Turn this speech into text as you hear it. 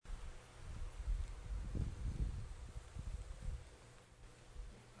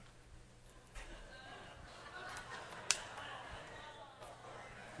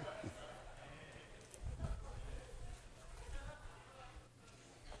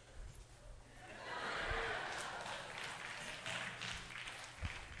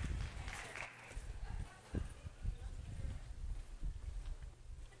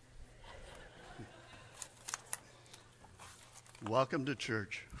Welcome to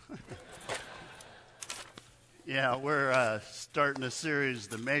church. Yeah, we're starting a series,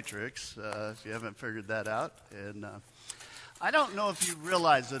 The Matrix, if you haven't figured that out. And I don't know if you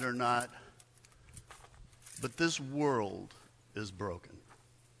realize it or not, but this world is broken.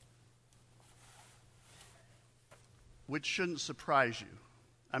 Which shouldn't surprise you.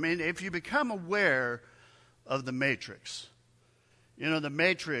 I mean, if you become aware of the matrix, the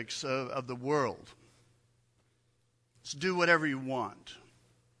matrix of the world, it's do whatever you want.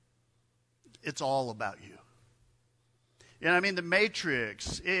 It's all about you. The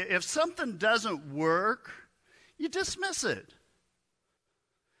matrix, if something doesn't work, you dismiss it.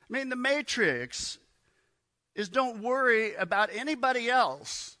 The matrix is don't worry about anybody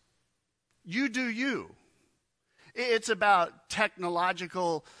else. You do you. It's about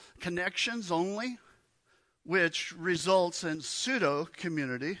technological connections only, which results in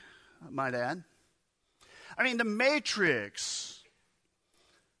pseudo-community, I might add. The matrix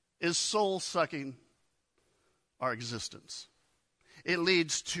is soul-sucking our existence. It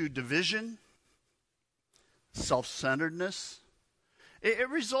leads to division, self-centeredness. It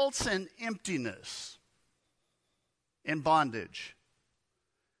results in emptiness, in bondage.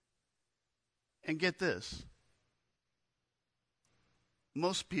 And get this.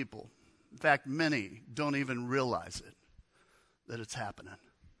 Most people, in fact, many, don't even realize it, that it's happening.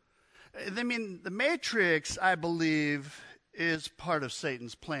 The matrix, I believe, is part of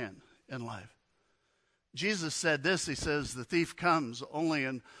Satan's plan in life. Jesus said this, he says, the thief comes only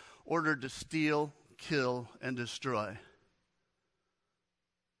in order to steal, kill, and destroy.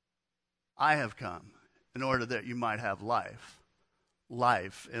 I have come in order that you might have life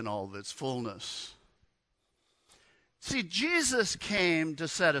in all of its fullness. See, Jesus came to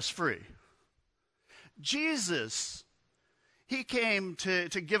set us free. Jesus, he came to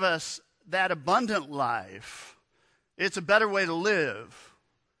give us that abundant life. It's a better way to live.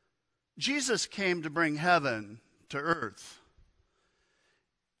 Jesus came to bring heaven to earth.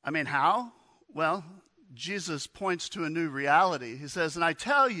 How? Well, Jesus points to a new reality. He says, and I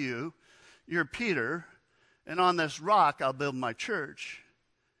tell you, you're Peter, and on this rock I'll build my church.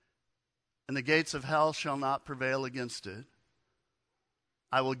 And the gates of hell shall not prevail against it.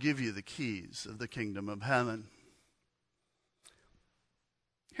 I will give you the keys of the kingdom of heaven.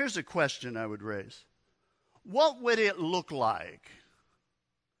 Here's a question I would raise. What would it look like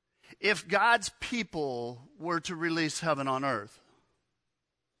if God's people were to release heaven on earth?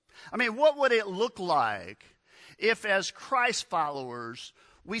 What would it look like if, as Christ followers,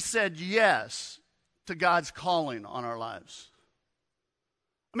 we said yes to God's calling on our lives?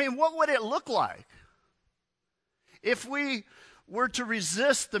 What would it look like if we were to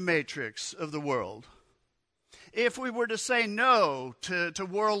resist the matrix of the world? If we were to say no to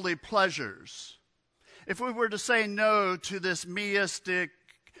worldly pleasures? If we were to say no to this meistic,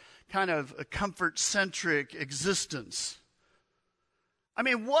 kind of a comfort-centric existence?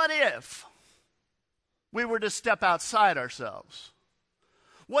 What if we were to step outside ourselves?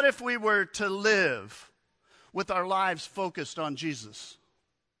 What if we were to live with our lives focused on Jesus?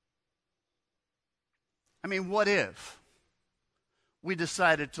 What if we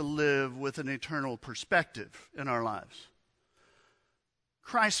decided to live with an eternal perspective in our lives?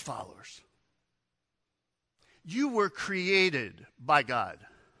 Christ followers, you were created by God.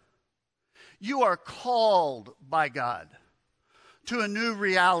 You are called by God to a new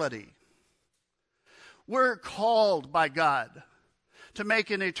reality. We're called by God to make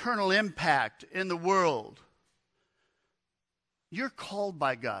an eternal impact in the world. You're called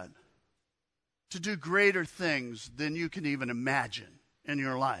by God to do greater things than you can even imagine in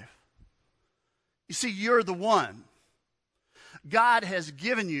your life. You see, you're the one. God has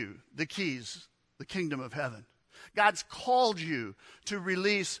given you the keys, the kingdom of heaven. God's called you to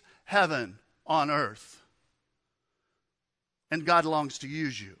release heaven on earth. And God longs to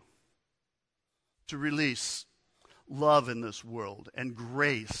use you to release love in this world and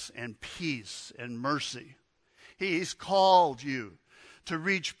grace and peace and mercy. He's called you to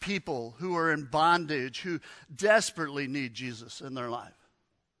reach people who are in bondage, who desperately need Jesus in their life.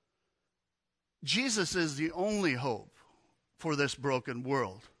 Jesus is the only hope for this broken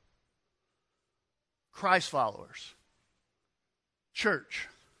world. Christ followers, church,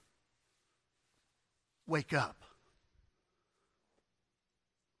 wake up.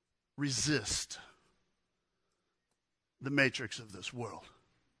 Resist the matrix of this world.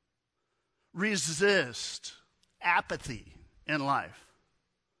 Resist apathy in life.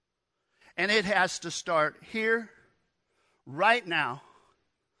 And it has to start here, right now,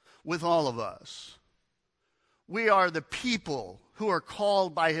 with all of us. We are the people who are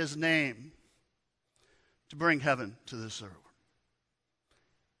called by his name to bring heaven to this earth.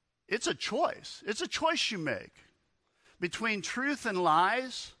 It's a choice. It's a choice you make between truth and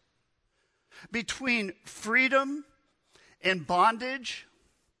lies, between freedom and bondage,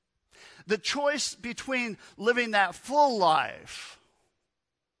 the choice between living that full life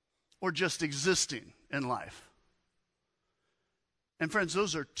or just existing in life. And friends,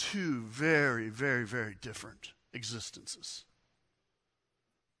 those are two very, very, very different existences.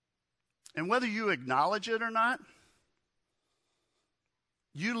 And whether you acknowledge it or not,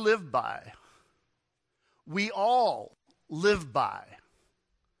 you live by, we all live by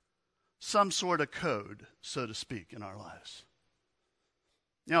some sort of code, so to speak, in our lives.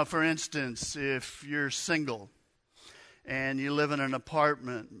 You know, for instance, if you're single and you live in an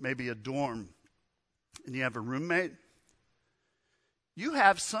apartment, maybe a dorm, and you have a roommate, you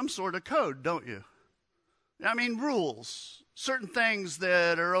have some sort of code, don't you? I mean, rules, certain things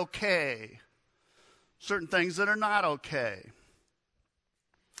that are okay, certain things that are not okay.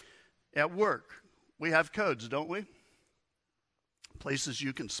 At work, we have codes, don't we? Places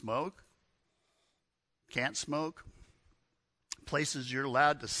you can smoke, can't smoke, places you're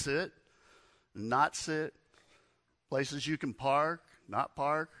allowed to sit, not sit, places you can park, not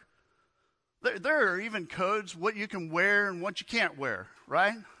park. There are even codes, what you can wear and what you can't wear,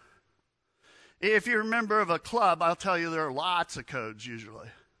 right? If you're a member of a club, I'll tell you there are lots of codes usually.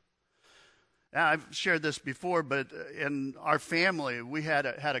 Now, I've shared this before, but in our family, we had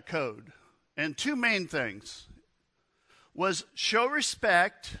a code. And two main things was show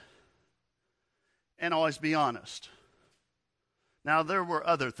respect and always be honest. Now, there were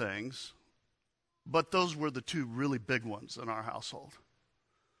other things, but those were the two really big ones in our household.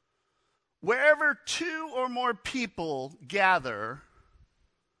 Wherever two or more people gather,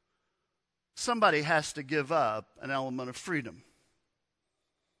 somebody has to give up an element of freedom.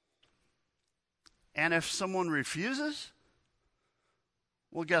 And if someone refuses,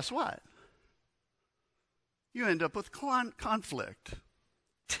 well, guess what? You end up with conflict,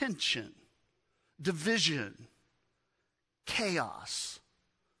 tension, division, chaos.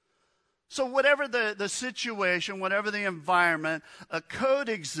 So whatever the situation, whatever the environment, a code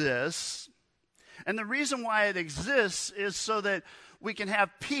exists. And the reason why it exists is so that we can have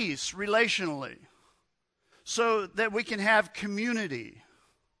peace relationally, so that we can have community,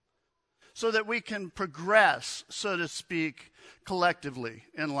 so that we can progress, so to speak, collectively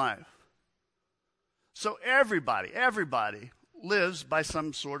in life. So everybody lives by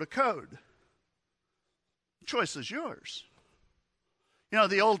some sort of code. The choice is yours. You know,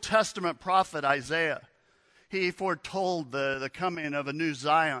 the Old Testament prophet Isaiah, he foretold the coming of a new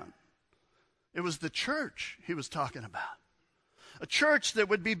Zion. It was the church he was talking about. A church that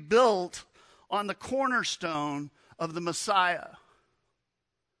would be built on the cornerstone of the Messiah.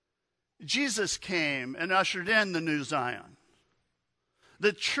 Jesus came and ushered in the new Zion.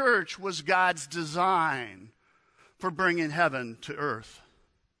 The church was God's design for bringing heaven to earth.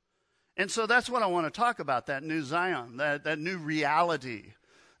 And so that's what I want to talk about, that new Zion, that new reality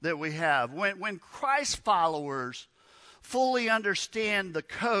that we have. When Christ followers fully understand the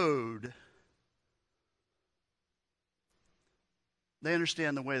code, they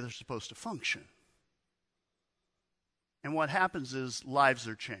understand the way they're supposed to function. And what happens is lives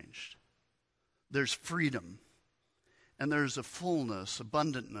are changed. There's freedom. And there's a fullness,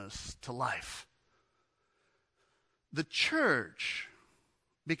 abundantness to life. The church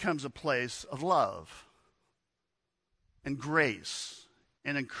becomes a place of love and grace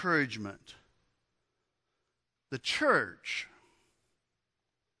and encouragement. The church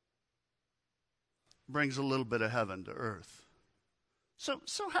brings a little bit of heaven to earth.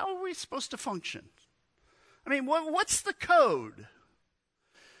 So how are we supposed to function? I mean, what's the code?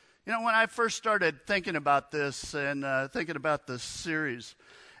 You know, when I first started thinking about this and thinking about this series,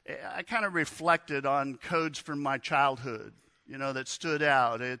 I kind of reflected on codes from my childhood, you know, that stood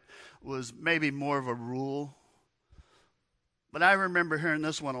out. It was maybe more of a rule. But I remember hearing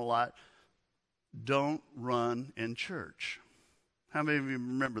this one a lot. Don't run in church. How many of you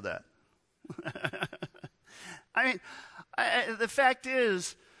remember that? I mean, the fact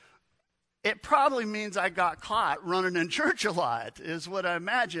is, it probably means I got caught running in church a lot, is what I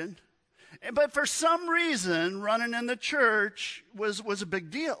imagine. But for some reason, running in the church was a big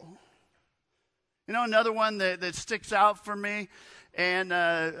deal. You know, another one that sticks out for me, and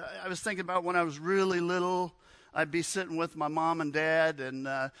I was thinking about when I was really little, I'd be sitting with my mom and dad, and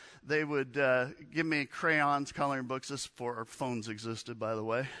they would give me crayons, coloring books. This is before our phones existed, by the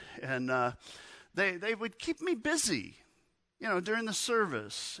way. And they would keep me busy, you know, during the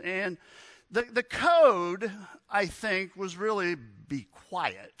service. And the code, I think, was really be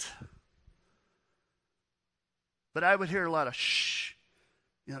quiet. But I would hear a lot of shh,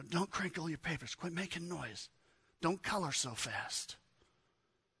 Don't crinkle your papers. Quit making noise. Don't color so fast.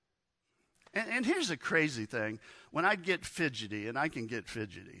 And here's the crazy thing. When I'd get fidgety, and I can get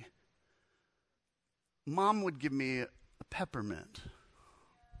fidgety, Mom would give me a peppermint.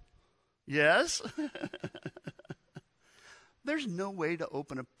 Yes? There's no way to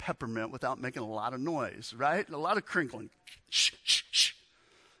open a peppermint without making a lot of noise, right? A lot of crinkling. Shh, shh, shh.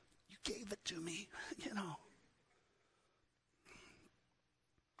 You gave it to me,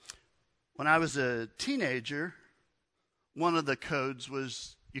 When I was a teenager, one of the codes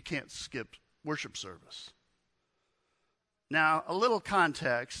was you can't skip worship service. Now, a little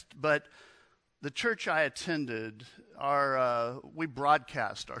context, but the church I attended, we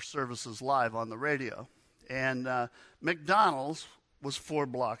broadcast our services live on the radio. And McDonald's was 4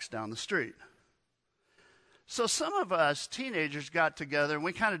 blocks down the street. So some of us teenagers got together and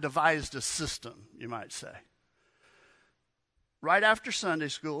we kind of devised a system, you might say. Right after Sunday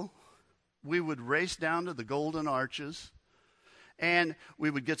school, we would race down to the Golden Arches, and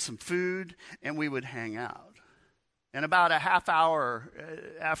we would get some food, and we would hang out. And about a half hour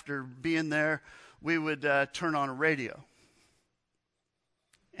after being there, we would turn on a radio.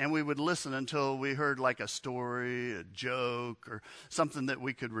 And we would listen until we heard like a story, a joke, or something that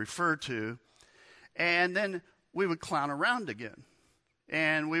we could refer to. And then we would clown around again.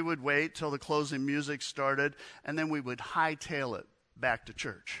 And we would wait till the closing music started, and then we would hightail it back to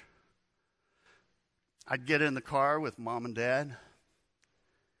church. I'd get in the car with Mom and Dad.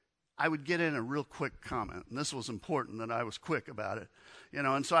 I would get in a real quick comment, and this was important that I was quick about it.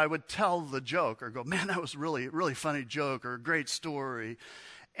 And so I would tell the joke or go, man, that was really, really funny joke or a great story.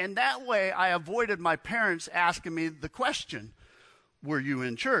 And that way I avoided my parents asking me the question, were you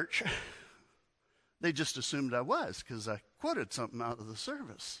in church? They just assumed I was because I quoted something out of the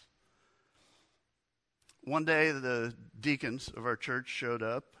service. One day the deacons of our church showed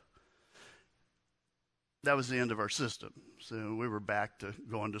up. That was the end of our system. So we were back to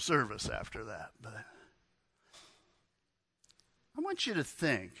going to service after that. But I want you to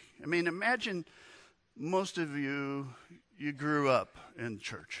think. Imagine most of you grew up in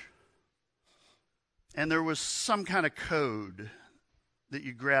church. And there was some kind of code that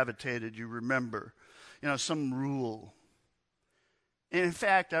you gravitated, you remember. Some rule. And in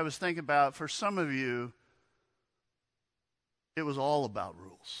fact, I was thinking about, for some of you, it was all about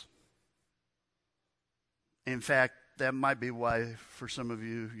rules. In fact, that might be why, for some of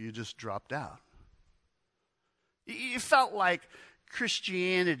you, you just dropped out. You felt like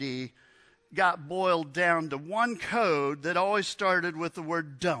Christianity got boiled down to one code that always started with the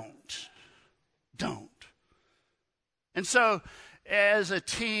word don't. Don't. And so, as a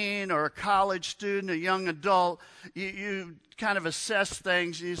teen or a college student, a young adult, you kind of assess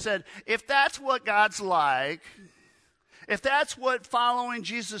things and you said, if that's what God's like, if that's what following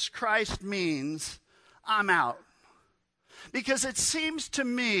Jesus Christ means, I'm out. Because it seems to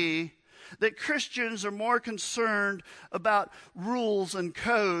me that Christians are more concerned about rules and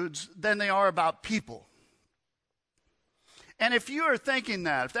codes than they are about people. And if you are thinking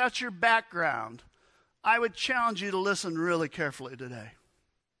that, if that's your background, I would challenge you to listen really carefully today.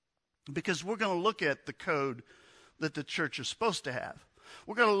 Because we're going to look at the code that the church is supposed to have.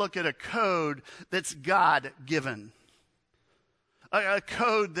 We're going to look at a code that's God-given. A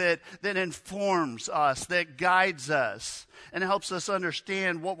code that informs us, that guides us, and helps us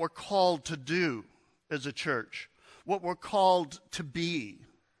understand what we're called to do as a church, what we're called to be,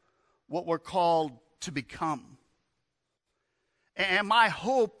 what we're called to become. And my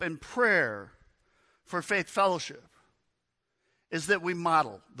hope and prayer for Faith Fellowship is that we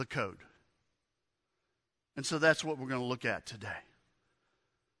model the code. And so that's what we're going to look at today.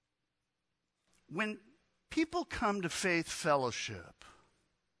 When people come to Faith Fellowship,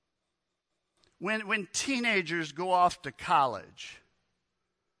 when teenagers go off to college,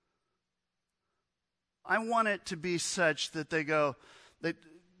 I want it to be such that they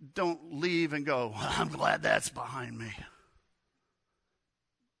don't leave and go, well, I'm glad that's behind me.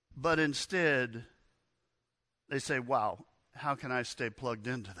 But instead, they say, wow, how can I stay plugged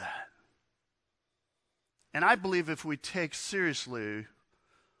into that? And I believe if we take seriously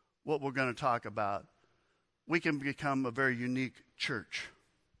what we're going to talk about, we can become a very unique church.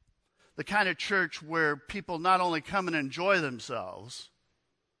 The kind of church where people not only come and enjoy themselves,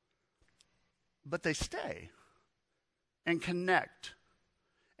 but they stay and connect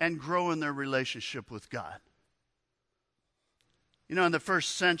and grow in their relationship with God. In the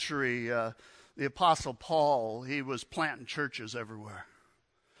first century, the Apostle Paul, he was planting churches everywhere.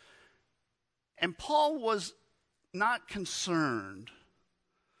 And Paul was not concerned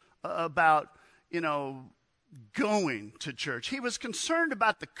about, going to church. He was concerned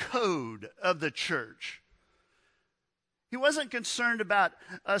about the code of the church. He wasn't concerned about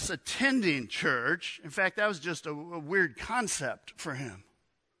us attending church. In fact, that was just a weird concept for him.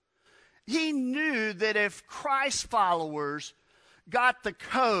 He knew that if Christ followers got the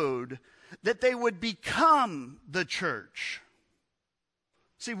code, that they would become the church.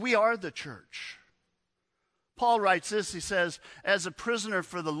 See, we are the church. Paul writes this, he says, as a prisoner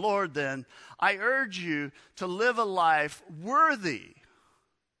for the Lord then, I urge you to live a life worthy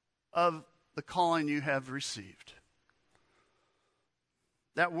of the calling you have received.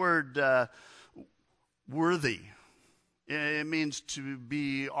 That word, worthy, it means to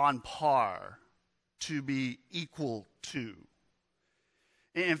be on par, to be equal to.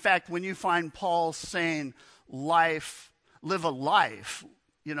 In fact, when you find Paul saying life, live a life,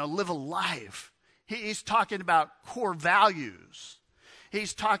 live a life, he's talking about core values.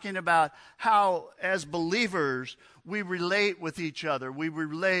 He's talking about how, as believers, we relate with each other. We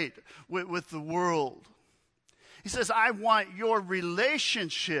relate with the world. He says, I want your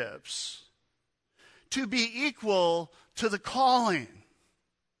relationships to be equal to the calling.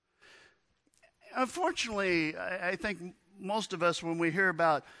 Unfortunately, I think most of us, when we hear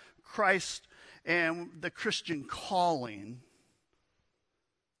about Christ and the Christian calling,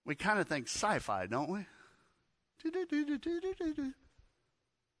 we kind of think sci-fi, don't we?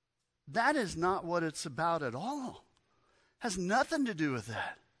 That is not what it's about at all. It has nothing to do with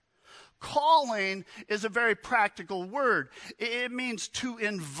that. Calling is a very practical word. It means to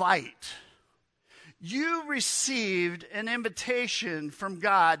invite. You received an invitation from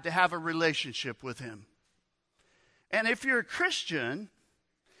God to have a relationship with Him. And if you're a Christian,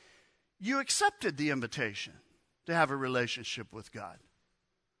 you accepted the invitation to have a relationship with God.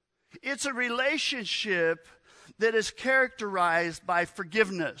 It's a relationship that is characterized by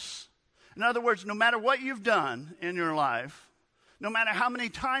forgiveness. In other words, no matter what you've done in your life, no matter how many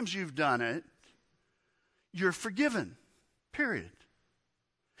times you've done it, you're forgiven, period.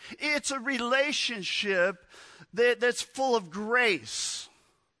 It's a relationship that's full of grace.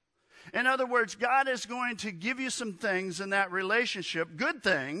 In other words, God is going to give you some things in that relationship, good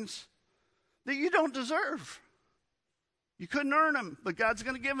things, that you don't deserve. You couldn't earn them, but God's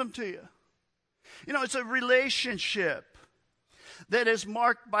going to give them to you. It's a relationship that is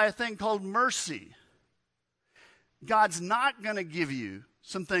marked by a thing called mercy. God's not going to give you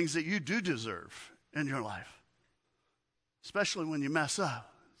some things that you do deserve in your life, especially when you mess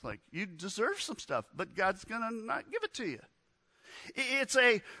up. It's like you deserve some stuff, but God's going to not give it to you. It's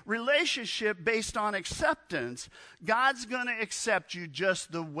a relationship based on acceptance. God's going to accept you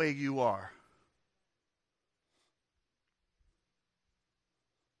just the way you are.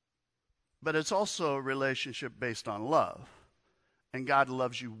 But it's also a relationship based on love. And God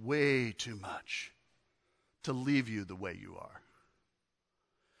loves you way too much to leave you the way you are.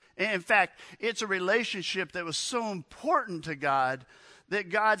 In fact, it's a relationship that was so important to God that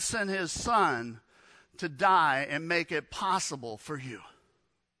God sent His Son to die and make it possible for you.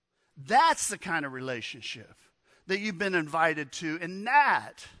 That's the kind of relationship that you've been invited to, and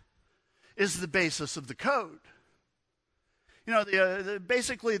that is the basis of the code.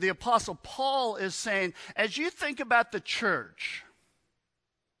 Basically the Apostle Paul is saying, as you think about the church,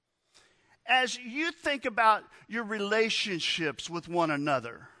 as you think about your relationships with one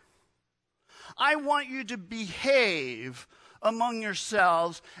another, I want you to behave among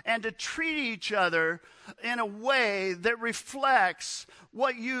yourselves and to treat each other in a way that reflects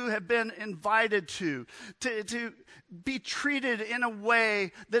what you have been invited to be treated in a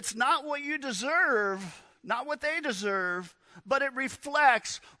way that's not what you deserve, not what they deserve, but it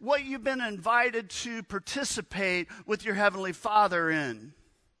reflects what you've been invited to participate with your Heavenly Father in.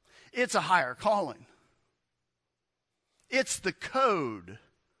 It's a higher calling. It's the code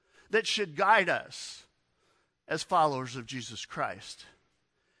that should guide us as followers of Jesus Christ.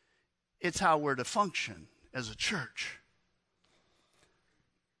 It's how we're to function as a church.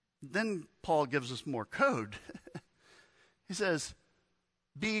 Then Paul gives us more code. He says,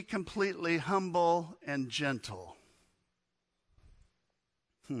 be completely humble and gentle.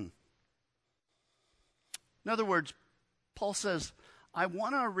 In other words, Paul says, I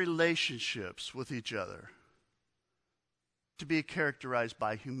want our relationships with each other to be characterized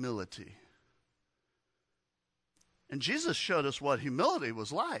by humility. And Jesus showed us what humility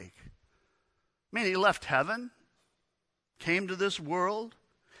was like. He left heaven, came to this world,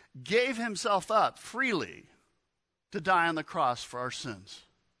 gave Himself up freely to die on the cross for our sins.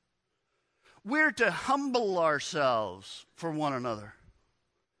 We're to humble ourselves for one another.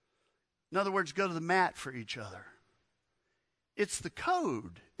 In other words, go to the mat for each other. It's the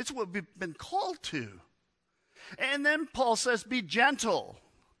code. It's what we've been called to. And then Paul says, be gentle.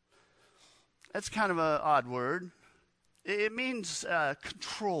 That's kind of an odd word. It means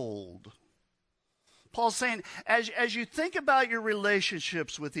controlled. Paul's saying, as you think about your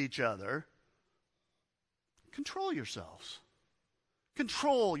relationships with each other, control yourselves.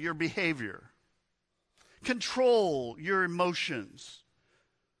 Control your behavior. Control your emotions.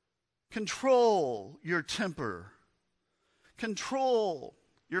 Control your temper. Control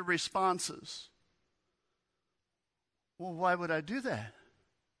your responses. Well, why would I do that?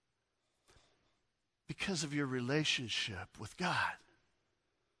 Because of your relationship with God.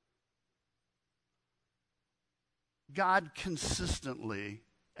 God consistently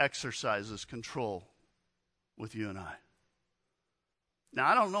exercises control with you and I. Now,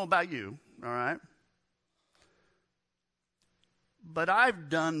 I don't know about you, all right? But I've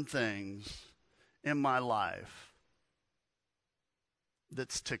done things in my life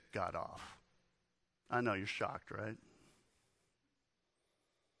that's ticked God off. I know you're shocked, right?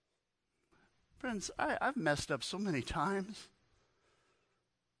 Friends, I've messed up so many times.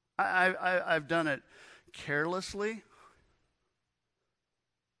 I've done it carelessly,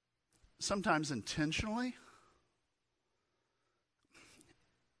 sometimes intentionally.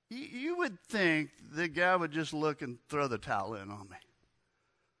 You would think the guy would just look and throw the towel in on me.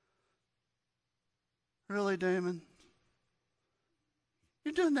 Really, Damon?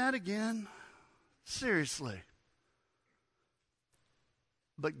 You're doing that again? Seriously.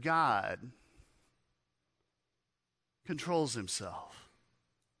 But God controls himself.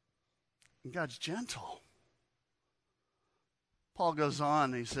 And God's gentle. Paul goes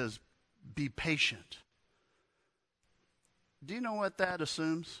on and he says, be patient. Do you know what that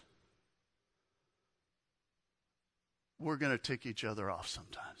assumes? We're going to tick each other off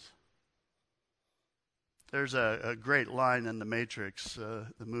sometimes. There's a great line in The Matrix, the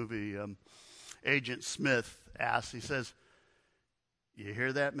movie. Agent Smith asks, he says, you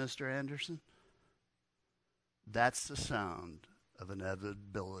hear that, Mr. Anderson? That's the sound of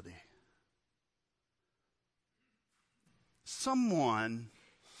inevitability. Someone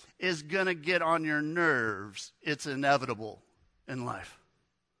is going to get on your nerves. It's inevitable in life.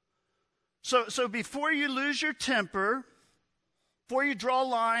 So before you lose your temper, before you draw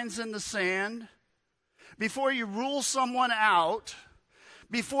lines in the sand, before you rule someone out,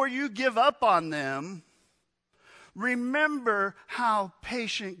 before you give up on them, remember how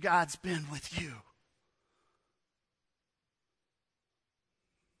patient God's been with you.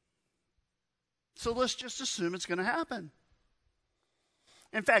 So let's just assume it's going to happen.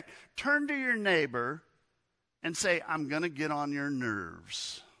 In fact, turn to your neighbor and say, I'm going to get on your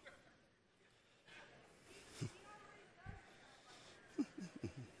nerves.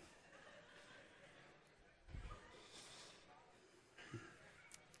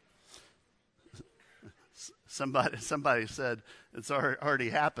 Somebody said it's already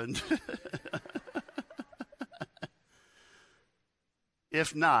happened.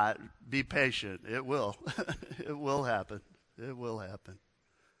 If not, be patient. It will. It will happen. It will happen.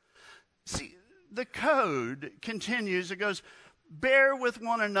 See, the code continues. It goes, bear with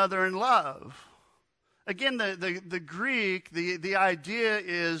one another in love. Again, the Greek, the idea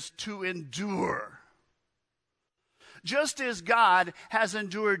is to endure. Just as God has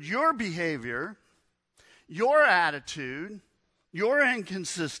endured your behavior, your attitude, your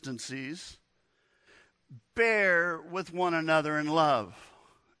inconsistencies, bear with one another in love.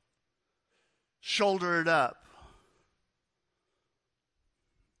 Shoulder it up.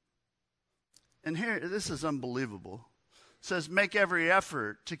 And here, this is unbelievable. It says, make every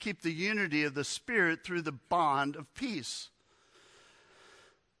effort to keep the unity of the Spirit through the bond of peace.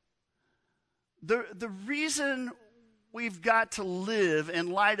 The reason we've got to live in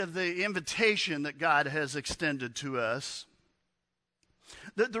light of the invitation that God has extended to us,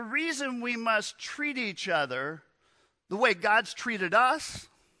 the reason we must treat each other the way God's treated us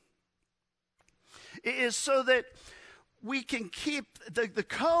is so that we can keep the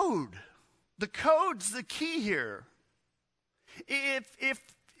code. The code's the key here. If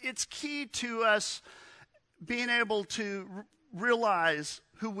it's key to us being able to realize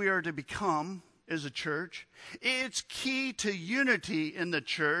who we are to become as a church, it's key to unity in the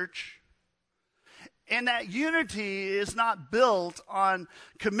church. And that unity is not built on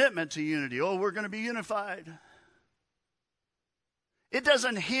commitment to unity. Oh, we're going to be unified. It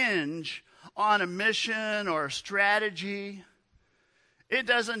doesn't hinge on a mission or a strategy. It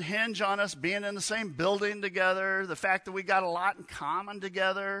doesn't hinge on us being in the same building together, the fact that we got a lot in common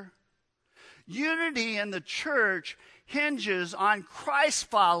together. Unity in the church hinges on Christ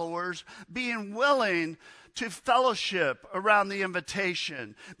followers being willing to fellowship around the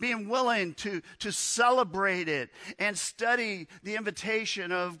invitation, being willing to celebrate it and study the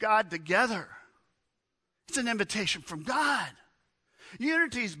invitation of God together. It's an invitation from God.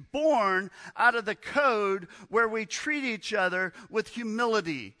 Unity is born out of the code where we treat each other with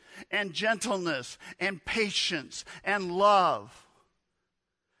humility and gentleness and patience and love.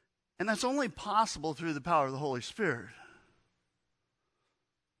 And that's only possible through the power of the Holy Spirit.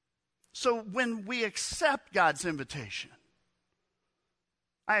 So when we accept God's invitation,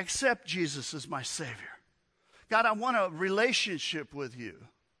 I accept Jesus as my Savior. God, I want a relationship with you.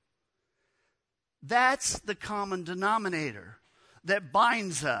 That's the common denominator that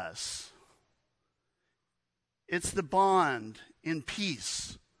binds us. It's the bond in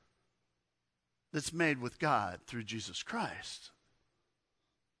peace that's made with God through Jesus Christ.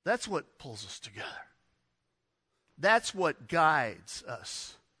 That's what pulls us together. That's what guides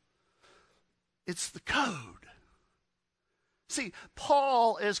us. It's the code. See,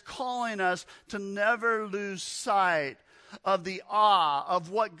 Paul is calling us to never lose sight of the awe of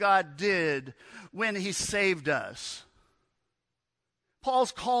what God did when he saved us.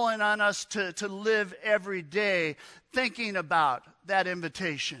 Paul's calling on us to live every day thinking about that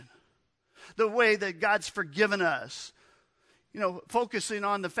invitation, the way that God's forgiven us, focusing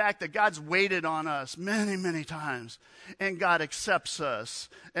on the fact that God's waited on us many, many times, and God accepts us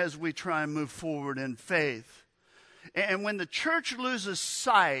as we try and move forward in faith. And when the church loses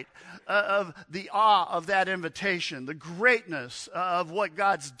sight of the awe of that invitation, the greatness of what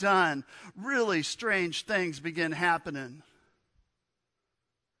God's done, really strange things begin happening.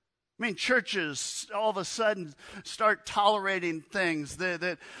 I mean, churches all of a sudden start tolerating things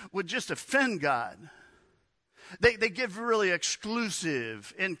that would just offend God. They get really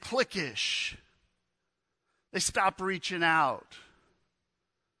exclusive and cliquish. They stop reaching out.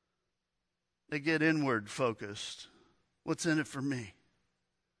 They get inward focused. What's in it for me?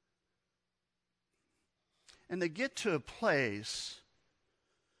 And they get to a place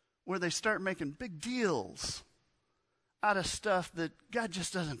where they start making big deals out of stuff that God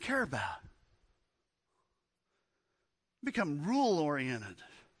just doesn't care about. Become rule-oriented.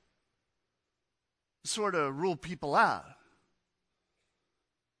 Sort of rule people out.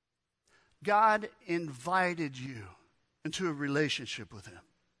 God invited you into a relationship with him.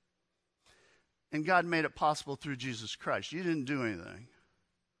 And God made it possible through Jesus Christ. You didn't do anything.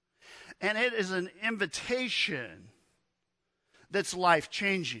 And it is an invitation that's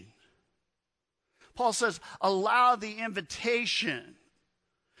life-changing. Paul says, allow the invitation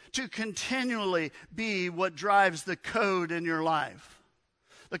to continually be what drives the code in your life.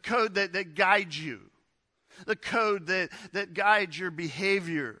 The code that guides you. The code that guides your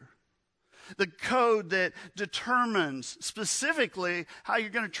behavior. The code that determines specifically how you're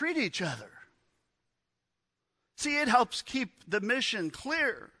going to treat each other. See, it helps keep the mission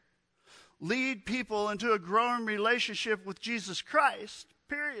clear. Lead people into a growing relationship with Jesus Christ,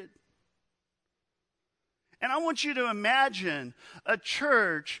 period. And I want you to imagine a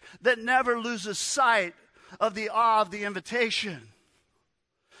church that never loses sight of the awe of the invitation.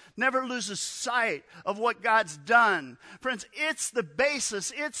 Never loses sight of what God's done. Friends, it's the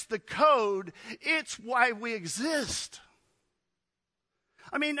basis, it's the code, it's why we exist.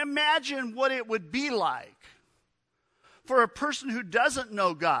 I mean, imagine what it would be like for a person who doesn't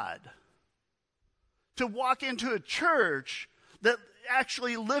know God to walk into a church that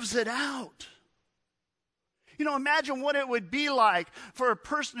actually lives it out. Imagine what it would be like for a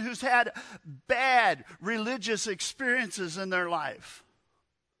person who's had bad religious experiences in their life.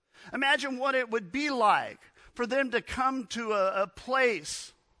 Imagine what it would be like for them to come to a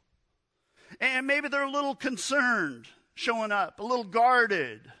place and maybe they're a little concerned showing up, a little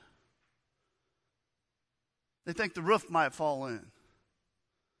guarded. They think the roof might fall in.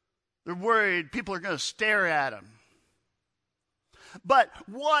 They're worried people are going to stare at them. But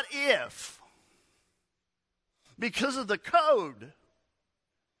what if, because of the code,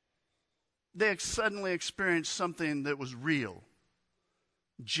 they suddenly experienced something that was real,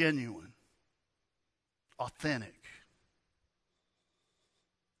 genuine, authentic?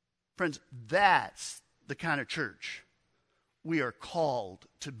 Friends, that's the kind of church we are called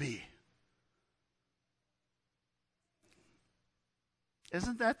to be.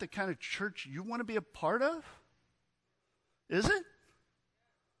 Isn't that the kind of church you want to be a part of? Is it?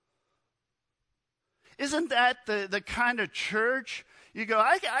 Isn't that the kind of church you go,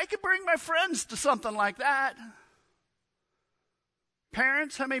 I could bring my friends to something like that?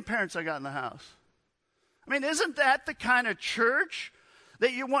 Parents, how many parents I got in the house? I mean, isn't that the kind of church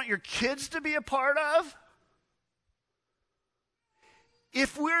that you want your kids to be a part of?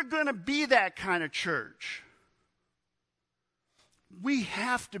 If we're going to be that kind of church, we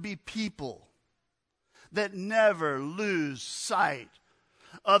have to be people that never lose sight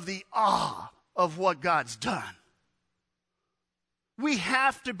of the awe of what God's done. We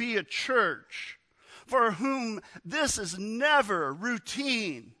have to be a church for whom this is never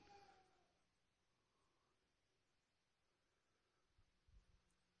routine.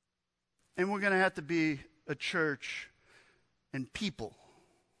 And we're going to have to be a church and people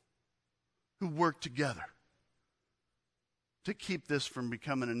who work together to keep this from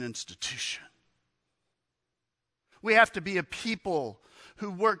becoming an institution. We have to be a people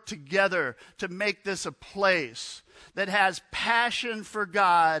who work together to make this a place that has passion for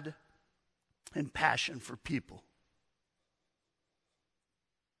God and passion for people.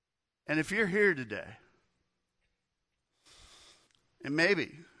 And if you're here today, and maybe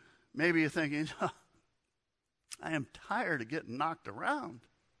you're thinking, I am tired of getting knocked around.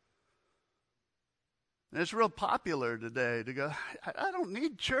 And it's real popular today to go, I don't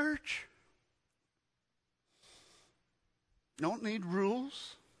need church. Don't need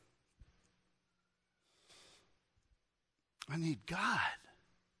rules. I need God.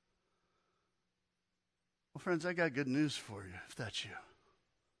 Well, friends, I got good news for you if that's you.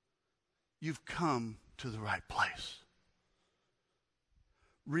 You've come to the right place.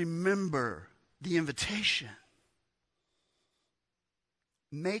 Remember the invitation.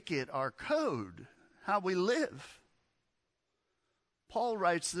 Make it our code, how we live. Paul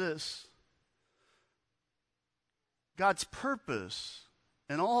writes this: God's purpose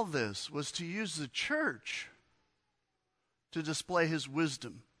in all this was to use the church to display his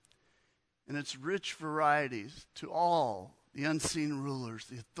wisdom in its rich varieties to all the unseen rulers,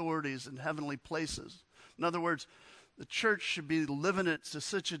 the authorities in heavenly places. In other words, the church should be living it to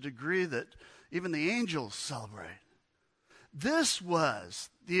such a degree that even the angels celebrate. This was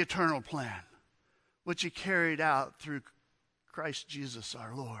the eternal plan, which he carried out through Christ Jesus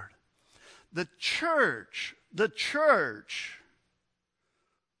our Lord. The church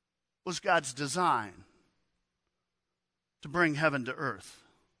was God's design to bring heaven to earth.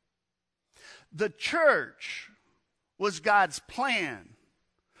 The church was God's plan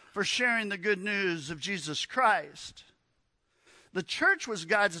for sharing the good news of Jesus Christ. The church was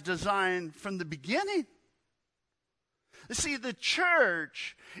God's design from the beginning. You see, the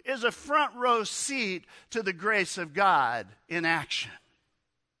church is a front row seat to the grace of God in action.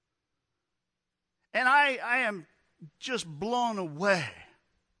 And I am just blown away.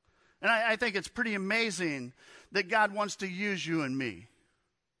 And I think it's pretty amazing that God wants to use you and me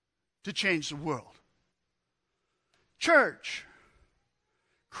to change the world. Church,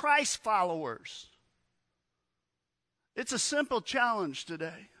 Christ followers, it's a simple challenge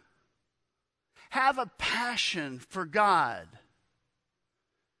today. Have a passion for God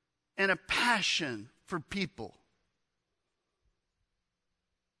and a passion for people.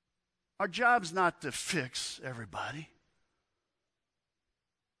 Our job's not to fix everybody.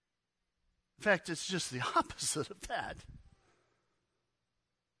 In fact, it's just the opposite of that.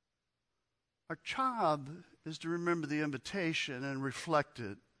 Our job is to remember the invitation and reflect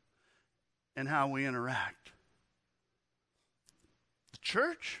it in how we interact. The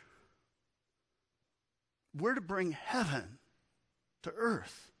church, we're to bring heaven to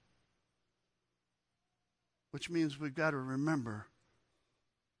earth, which means we've got to remember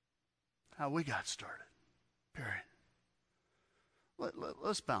how we got started, period.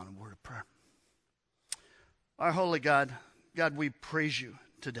 Let's bow in a word of prayer. Our holy God, we praise you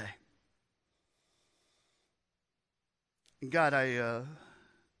today. And God, I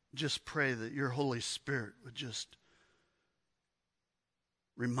just pray that your Holy Spirit would just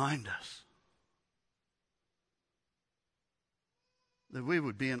remind us that we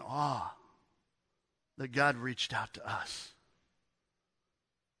would be in awe that God reached out to us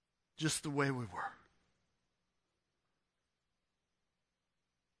just the way we were.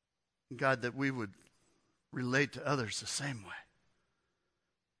 And God, that we would relate to others the same way.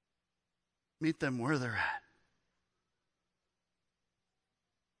 Meet them where they're at.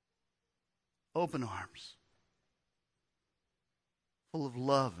 Open arms, full of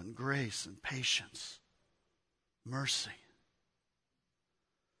love and grace and patience, mercy.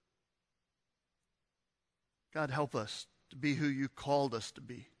 God, help us to be who you called us to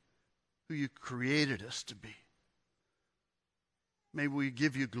be, who you created us to be. May we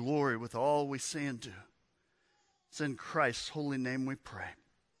give you glory with all we say and do. It's in Christ's holy name we pray.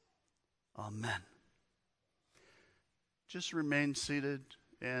 Amen. Just remain seated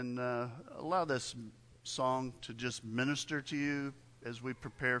and allow this song to just minister to you as we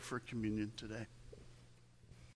prepare for communion today.